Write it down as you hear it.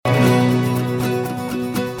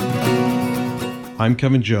I'm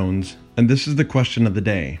Kevin Jones, and this is the question of the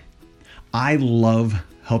day. I love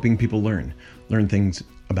helping people learn things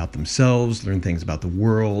about themselves, learn things about the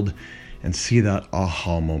world, and see that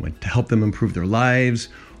aha moment to help them improve their lives,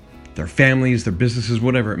 their families, their businesses,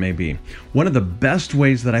 whatever it may be. One of the best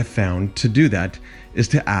ways that I found to do that is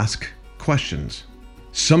to ask questions.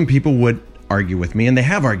 Some people would argue with me, and they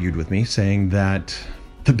have argued with me, saying that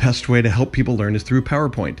the best way to help people learn is through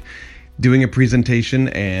PowerPoint, doing a presentation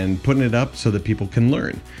and putting it up so that people can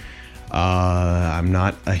learn. I'm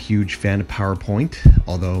not a huge fan of PowerPoint,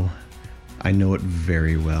 although I know it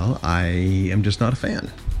very well. I am just not a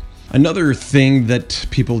fan. Another thing that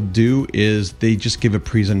people do is they just give a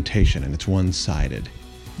presentation and it's one-sided.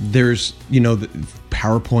 There's, the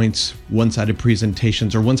PowerPoints, one-sided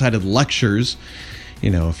presentations or one-sided lectures.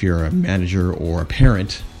 If you're a manager or a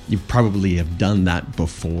parent, you probably have done that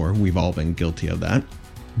before. We've all been guilty of that.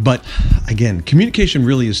 But again, communication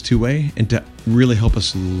really is two-way, and to really help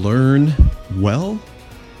us learn well,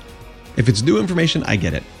 if it's new information, I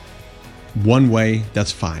get it. One way,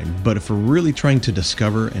 that's fine. But if we're really trying to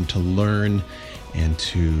discover and to learn and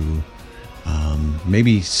to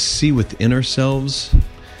maybe see within ourselves,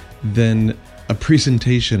 then a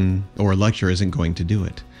presentation or a lecture isn't going to do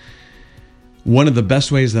it. One of the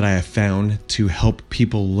best ways that I have found to help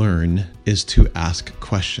people learn is to ask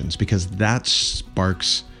questions, because that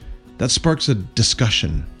sparks a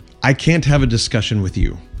discussion. I can't have a discussion with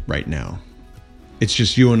you right now. It's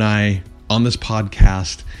just you and I on this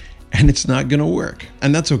podcast, and it's not going to work.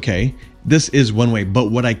 And that's okay. This is one way.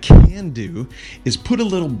 But what I can do is put a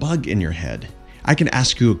little bug in your head. I can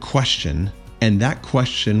ask you a question, and that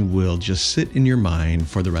question will just sit in your mind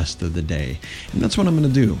for the rest of the day. And that's what I'm going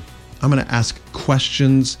to do. I'm going to ask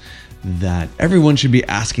questions that everyone should be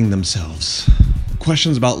asking themselves.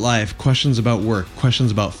 Questions about life, questions about work,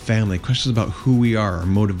 questions about family, questions about who we are, our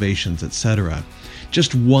motivations, etc.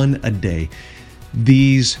 Just one a day.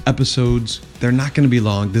 These episodes, they're not going to be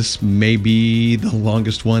long. This may be the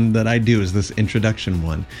longest one that I do, is this introduction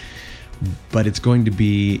one. But it's going to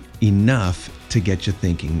be enough to get you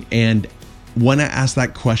thinking. And when I ask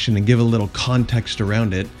that question and give a little context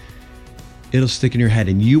around it, it'll stick in your head,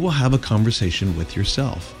 and you will have a conversation with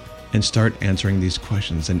yourself and start answering these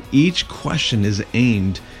questions. And each question is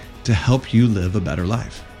aimed to help you live a better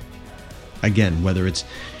life. Again, whether it's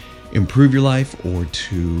improve your life or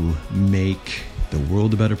to make the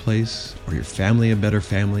world a better place, or your family a better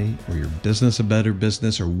family, or your business a better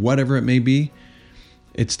business, or whatever it may be,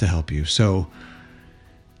 it's to help you. So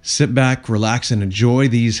sit back, relax, and enjoy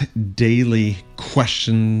these daily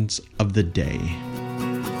questions of the day.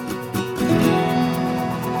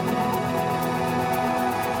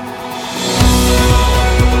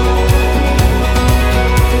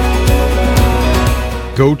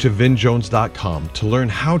 Go to vinjones.com to learn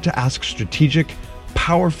how to ask strategic,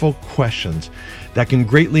 powerful questions that can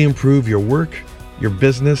greatly improve your work, your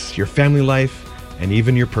business, your family life, and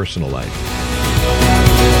even your personal life.